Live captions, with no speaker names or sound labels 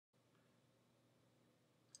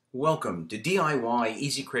Welcome to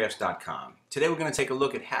DIYeasycrafts.com. Today we're going to take a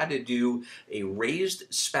look at how to do a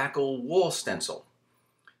raised spackle wall stencil.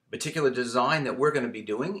 The particular design that we're going to be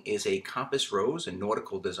doing is a compass rose, a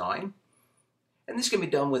nautical design. And this can be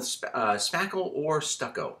done with spackle or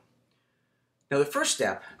stucco. Now the first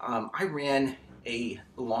step, I ran a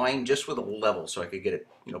line just with a level so I could get it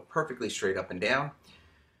perfectly straight up and down.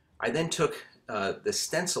 I then took the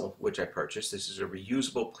stencil which I purchased. This is a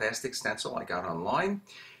reusable plastic stencil I got online.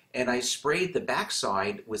 And I sprayed the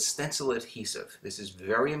backside with stencil adhesive. This is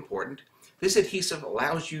very important. This adhesive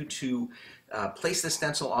allows you to place the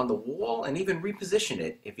stencil on the wall and even reposition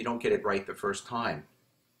it if you don't get it right the first time.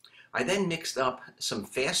 I then mixed up some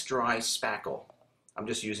fast dry spackle. I'm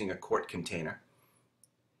just using a quart container.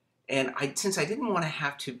 And since I didn't want to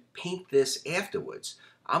have to paint this afterwards,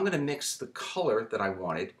 I'm going to mix the color that I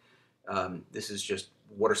wanted. This is just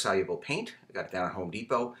water-soluble paint. I got it down at Home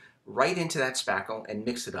Depot. Right into that spackle and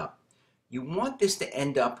mix it up. You want this to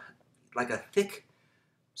end up like a thick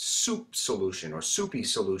soup solution or soupy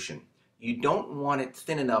solution. You don't want it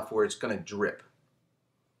thin enough where it's going to drip.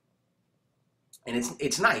 And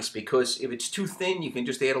it's nice because if it's too thin, you can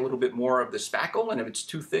just add a little bit more of the spackle, and if it's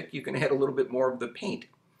too thick, you can add a little bit more of the paint.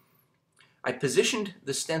 I positioned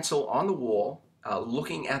the stencil on the wall,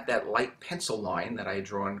 looking at that light pencil line that I had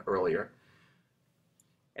drawn earlier.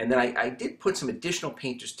 And then I did put some additional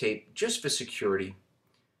painter's tape just for security,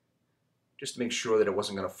 just to make sure that it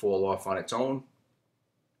wasn't going to fall off on its own.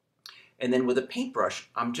 And then with a paintbrush,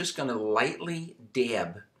 I'm just going to lightly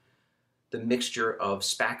dab the mixture of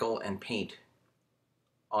spackle and paint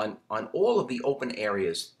on all of the open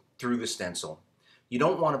areas through the stencil. You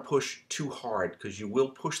don't want to push too hard because you will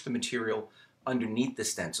push the material underneath the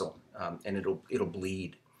stencil and it'll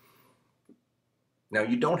bleed. Now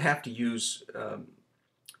you don't have to use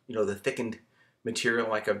the thickened material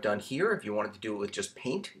like I've done here. If you wanted to do it with just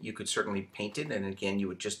paint, you could certainly paint it, and again you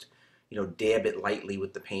would just dab it lightly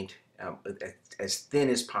with the paint as thin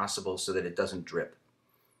as possible so that it doesn't drip.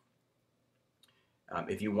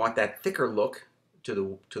 If you want that thicker look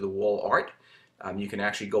to the wall art, you can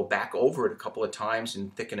actually go back over it a couple of times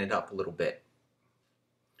and thicken it up a little bit.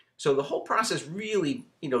 So the whole process really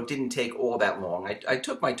didn't take all that long. I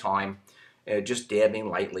took my time just dabbing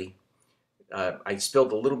lightly. I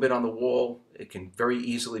spilled a little bit on the wall. It can very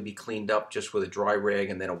easily be cleaned up just with a dry rag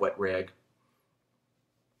and then a wet rag.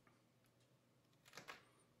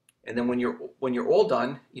 And then when you're all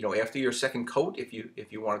done, after your second coat, if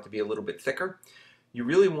you want it to be a little bit thicker, you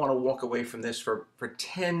really want to walk away from this for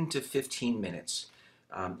 10 to 15 minutes.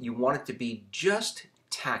 You want it to be just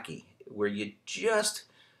tacky, where you just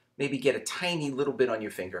maybe get a tiny little bit on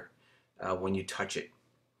your finger when you touch it.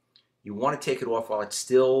 You want to take it off while it's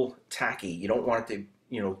still tacky. You don't want it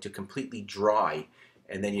to, to completely dry,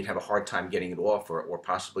 and then you'd have a hard time getting it off, or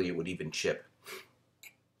possibly it would even chip.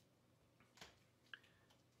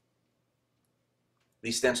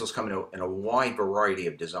 These stencils come in a wide variety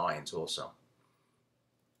of designs also.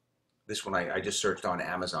 This one I just searched on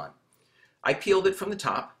Amazon. I peeled it from the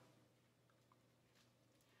top,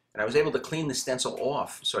 and I was able to clean the stencil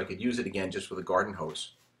off so I could use it again just with a garden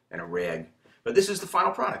hose and a rag. But this is the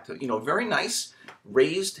final product. Very nice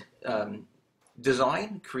raised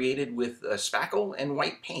design created with spackle and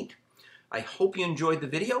white paint. I hope you enjoyed the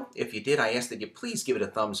video. If you did, I ask that you please give it a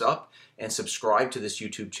thumbs up and subscribe to this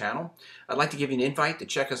YouTube channel. I'd like to give you an invite to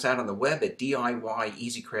check us out on the web at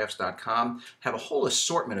DIYeasycrafts.com. Have a whole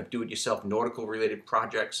assortment of do-it-yourself nautical related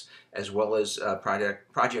projects, as well as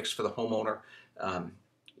projects for the homeowner.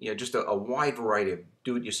 Just a wide variety of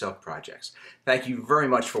do-it-yourself projects. Thank you very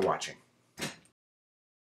much for watching.